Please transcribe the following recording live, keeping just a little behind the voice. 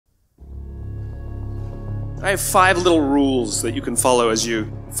I have 5 little rules that you can follow as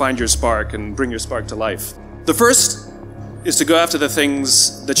you find your spark and bring your spark to life. The first is to go after the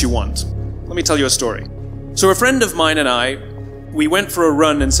things that you want. Let me tell you a story. So a friend of mine and I, we went for a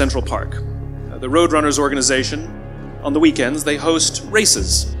run in Central Park. The Roadrunners organization, on the weekends, they host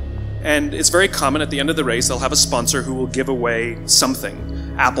races. And it's very common at the end of the race, they'll have a sponsor who will give away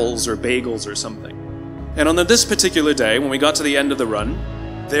something, apples or bagels or something. And on this particular day, when we got to the end of the run,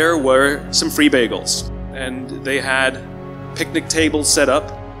 there were some free bagels. And they had picnic tables set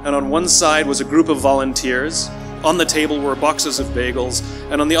up, and on one side was a group of volunteers. On the table were boxes of bagels,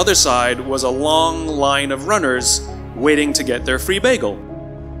 and on the other side was a long line of runners waiting to get their free bagel.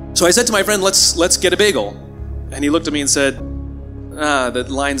 So I said to my friend, let's get a bagel. And he looked at me and said, the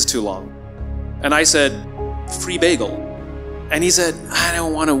line's too long. And I said, free bagel. And he said, I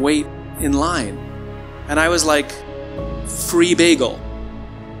don't want to wait in line. And I was like, free bagel.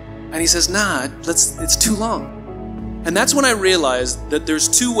 And he says, it's too long. And that's when I realized that there's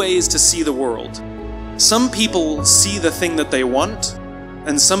 2 ways to see the world. Some people see the thing that they want,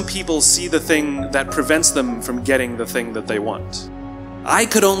 and some people see the thing that prevents them from getting the thing that they want. I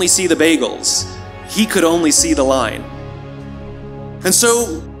could only see the bagels. He could only see the line. And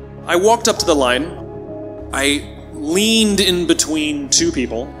so I walked up to the line. I leaned in between 2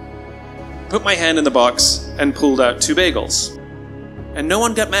 people, put my hand in the box, and pulled out 2 bagels. And no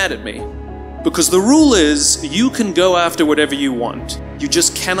one got mad at me. Because the rule is, you can go after whatever you want. You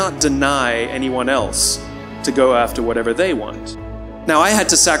just cannot deny anyone else to go after whatever they want. Now, I had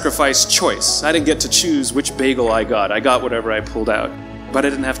to sacrifice choice. I didn't get to choose which bagel I got. I got whatever I pulled out. But I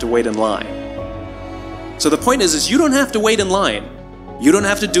didn't have to wait in line. So the point is you don't have to wait in line. You don't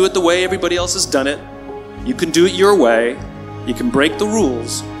have to do it the way everybody else has done it. You can do it your way. You can break the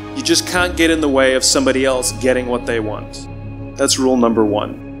rules. You just can't get in the way of somebody else getting what they want. That's rule number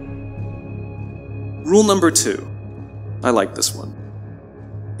 1. Rule number 2. I like this one.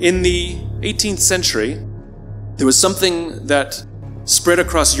 In the 18th century, there was something that spread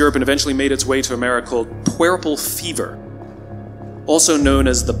across Europe and eventually made its way to America called puerperal fever, also known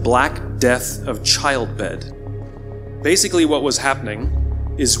as the Black Death of Childbed. Basically what was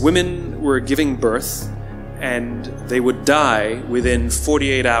happening is women were giving birth and they would die within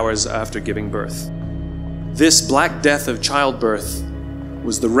 48 hours after giving birth. This Black Death of childbirth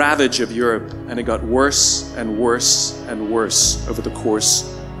was the ravage of Europe, and it got worse and worse and worse over the course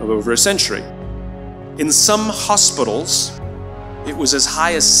of over a century. In some hospitals, it was as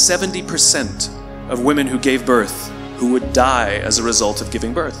high as 70% of women who gave birth who would die as a result of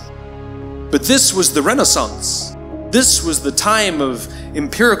giving birth. But this was the Renaissance. This was the time of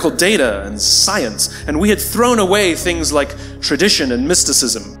empirical data and science, and we had thrown away things like tradition and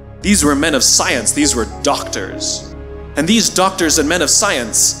mysticism. These were men of science, these were doctors. And these doctors and men of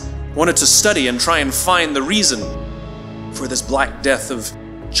science wanted to study and try and find the reason for this Black Death of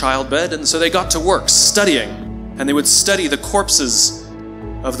childbed, and so they got to work studying, and they would study the corpses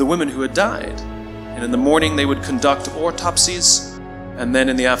of the women who had died. And in the morning they would conduct autopsies, and then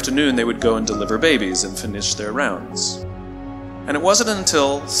in the afternoon they would go and deliver babies and finish their rounds. And it wasn't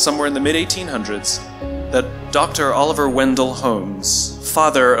until somewhere in the mid-1800s that Dr. Oliver Wendell Holmes,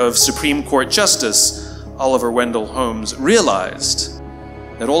 father of Supreme Court Justice Oliver Wendell Holmes, realized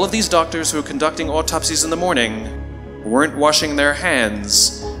that all of these doctors who were conducting autopsies in the morning weren't washing their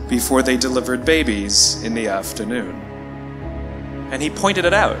hands before they delivered babies in the afternoon. And he pointed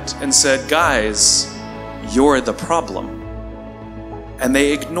it out and said, guys, you're the problem. And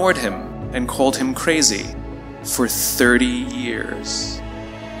they ignored him and called him crazy for 30 years.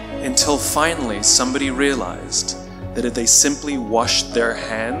 Until finally somebody realized that if they simply washed their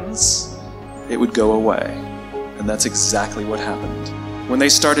hands, it would go away. And that's exactly what happened. When they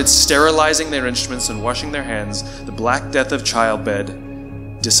started sterilizing their instruments and washing their hands, the Black Death of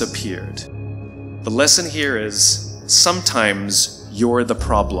childbed disappeared. The lesson here is, sometimes you're the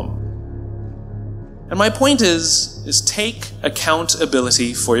problem. And my point is take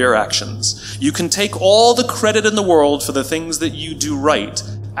accountability for your actions. You can take all the credit in the world for the things that you do right,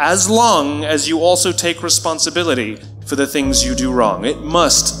 as long as you also take responsibility for the things you do wrong. It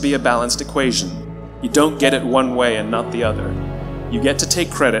must be a balanced equation. You don't get it one way and not the other. You get to take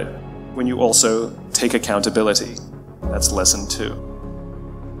credit when you also take accountability. That's lesson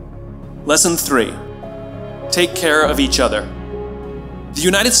 2. Lesson 3. Take care of each other. The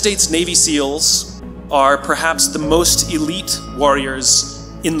United States Navy SEALs are perhaps the most elite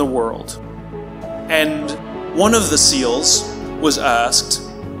warriors in the world. And one of the SEALs was asked,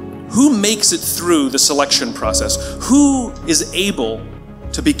 who makes it through the selection process? Who is able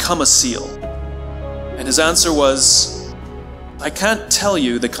to become a SEAL? And his answer was, I can't tell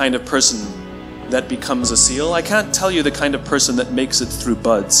you the kind of person that becomes a SEAL. I can't tell you the kind of person that makes it through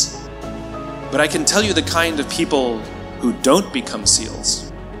buds. But I can tell you the kind of people who don't become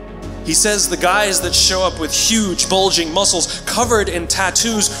SEALs. He says the guys that show up with huge, bulging muscles, covered in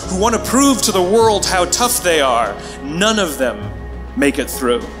tattoos, who want to prove to the world how tough they are, none of them make it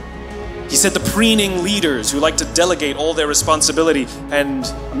through. He said the preening leaders who like to delegate all their responsibility and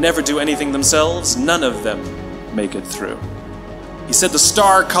never do anything themselves, none of them make it through. He said the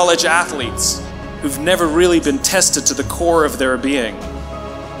star college athletes who've never really been tested to the core of their being,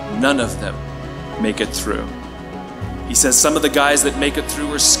 none of them make it through. He says some of the guys that make it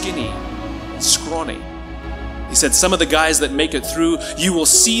through are skinny, scrawny. He said some of the guys that make it through, you will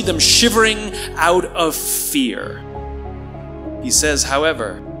see them shivering out of fear. He says,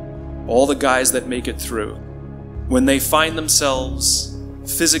 however, all the guys that make it through, when they find themselves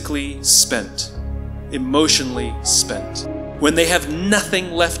physically spent, emotionally spent, when they have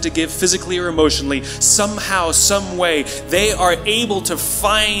nothing left to give physically or emotionally, somehow, some way, they are able to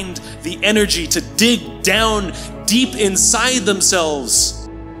find the energy to dig down deep inside themselves,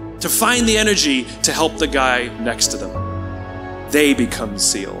 to find the energy to help the guy next to them. They become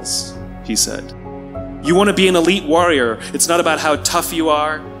SEALs, he said. You want to be an elite warrior. It's not about how tough you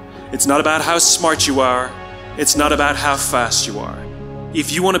are. It's not about how smart you are. It's not about how fast you are.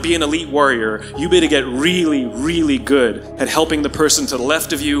 If you want to be an elite warrior, you better get really, really good at helping the person to the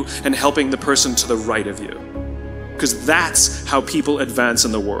left of you and helping the person to the right of you. Because that's how people advance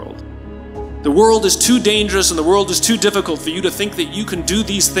in the world. The world is too dangerous and the world is too difficult for you to think that you can do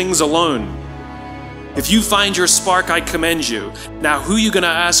these things alone. If you find your spark, I commend you. Now, who are you going to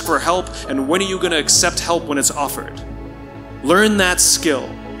ask for help, and when are you going to accept help when it's offered? Learn that skill.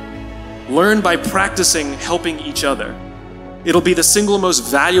 Learn by practicing helping each other. It'll be the single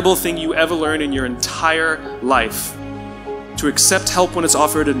most valuable thing you ever learn in your entire life. To accept help when it's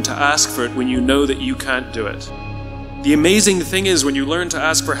offered and to ask for it when you know that you can't do it. The amazing thing is, when you learn to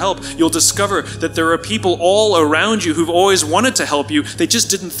ask for help, you'll discover that there are people all around you who've always wanted to help you. They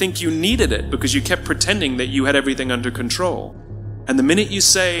just didn't think you needed it because you kept pretending that you had everything under control. And the minute you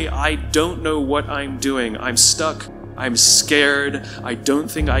say, I don't know what I'm doing, I'm stuck, I'm scared, I don't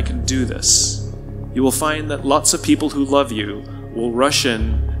think I can do this, you will find that lots of people who love you will rush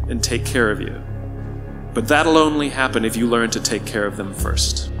in and take care of you. But that'll only happen if you learn to take care of them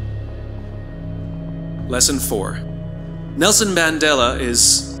first. Lesson 4. Nelson Mandela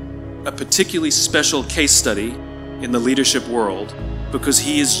is a particularly special case study in the leadership world because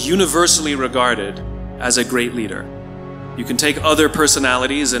he is universally regarded as a great leader. You can take other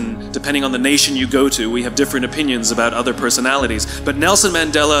personalities, and depending on the nation you go to, we have different opinions about other personalities. But Nelson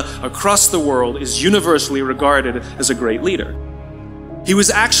Mandela, across the world, is universally regarded as a great leader. He was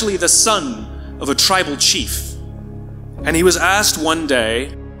actually the son of a tribal chief. And he was asked one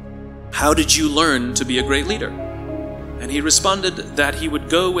day, how did you learn to be a great leader? And he responded that he would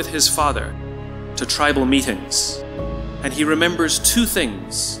go with his father to tribal meetings. And he remembers two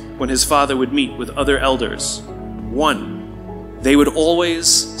things when his father would meet with other elders. One, they would always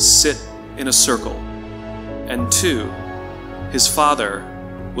sit in a circle. And two, his father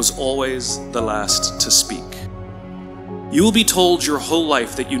was always the last to speak. You will be told your whole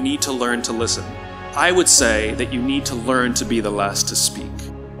life that you need to learn to listen. I would say that you need to learn to be the last to speak.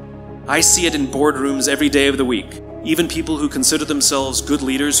 I see it in boardrooms every day of the week. Even people who consider themselves good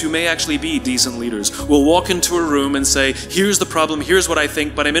leaders, who may actually be decent leaders, will walk into a room and say, here's the problem, here's what I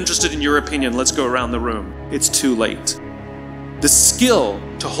think, but I'm interested in your opinion, let's go around the room. It's too late. The skill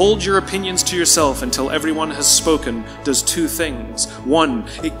to hold your opinions to yourself until everyone has spoken does two things. One,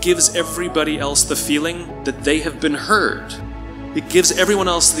 it gives everybody else the feeling that they have been heard. It gives everyone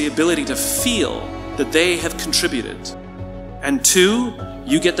else the ability to feel that they have contributed. And two,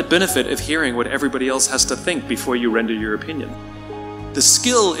 you get the benefit of hearing what everybody else has to think before you render your opinion. The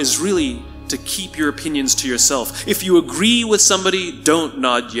skill is really to keep your opinions to yourself. If you agree with somebody, don't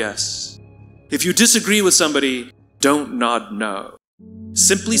nod yes. If you disagree with somebody, don't nod no.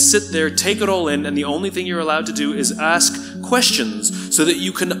 Simply sit there, take it all in, and the only thing you're allowed to do is ask questions so that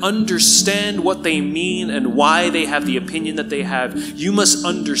you can understand what they mean and why they have the opinion that they have. You must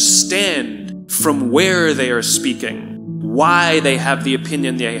understand from where they are speaking, why they have the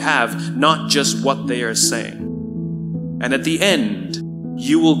opinion they have, not just what they are saying. And at the end,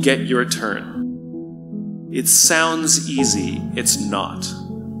 you will get your turn. It sounds easy, it's not.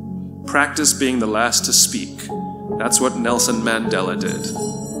 Practice being the last to speak. That's what Nelson Mandela did.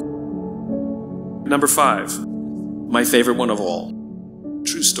 Number 5, my favorite one of all.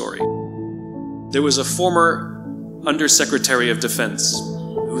 True story. There was a former Undersecretary of Defense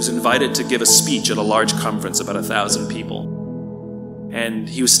who was invited to give a speech at a large conference, about 1,000 people. And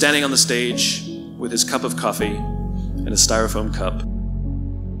he was standing on the stage, with his cup of coffee and a styrofoam cup,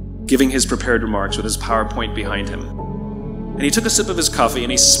 giving his prepared remarks with his PowerPoint behind him. And he took a sip of his coffee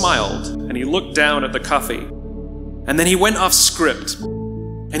and he smiled and he looked down at the coffee. And then he went off script.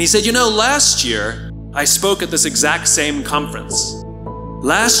 And he said, last year I spoke at this exact same conference.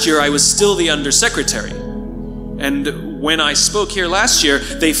 Last year I was still the undersecretary. And when I spoke here last year,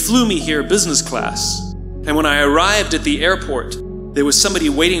 they flew me here business class. And when I arrived at the airport, there was somebody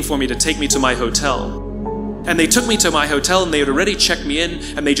waiting for me to take me to my hotel. And they took me to my hotel and they had already checked me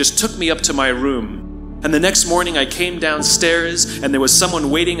in and they just took me up to my room. And the next morning I came downstairs and there was someone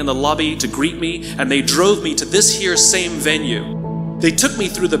waiting in the lobby to greet me and they drove me to this here same venue. They took me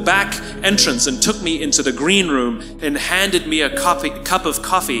through the back entrance and took me into the green room and handed me a cup of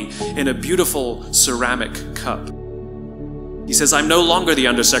coffee in a beautiful ceramic cup. He says, I'm no longer the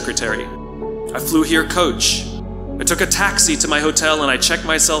undersecretary. I flew here coach. I took a taxi to my hotel and I checked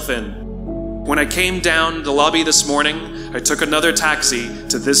myself in. When I came down the lobby this morning, I took another taxi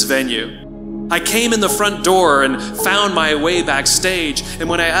to this venue. I came in the front door and found my way backstage, and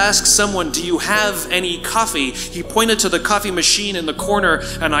when I asked someone, do you have any coffee? He pointed to the coffee machine in the corner,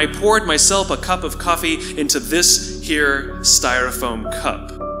 and I poured myself a cup of coffee into this here styrofoam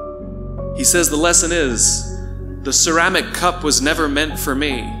cup. He says the lesson is, the ceramic cup was never meant for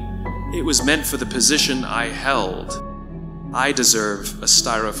me. It was meant for the position I held. I deserve a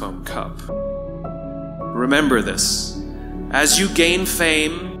styrofoam cup. Remember this. As you gain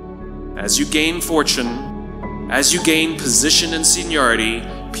fame, as you gain fortune, as you gain position and seniority,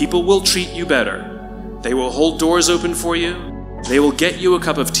 people will treat you better. They will hold doors open for you. They will get you a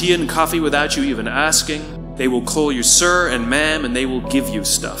cup of tea and coffee without you even asking. They will call you sir and ma'am, and they will give you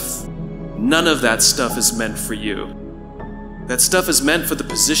stuff. None of that stuff is meant for you. That stuff is meant for the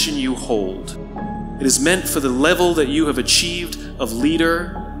position you hold. It is meant for the level that you have achieved of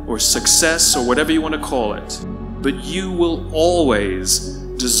leader or success or whatever you want to call it. But you will always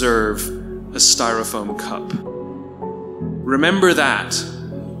deserve a styrofoam cup. Remember that.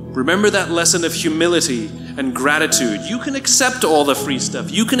 Remember that lesson of humility and gratitude. You can accept all the free stuff.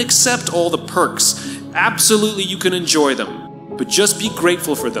 You can accept all the perks. Absolutely, you can enjoy them. But just be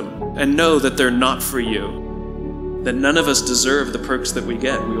grateful for them and know that they're not for you. That none of us deserve the perks that we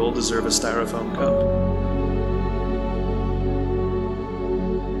get. We all deserve a styrofoam cup.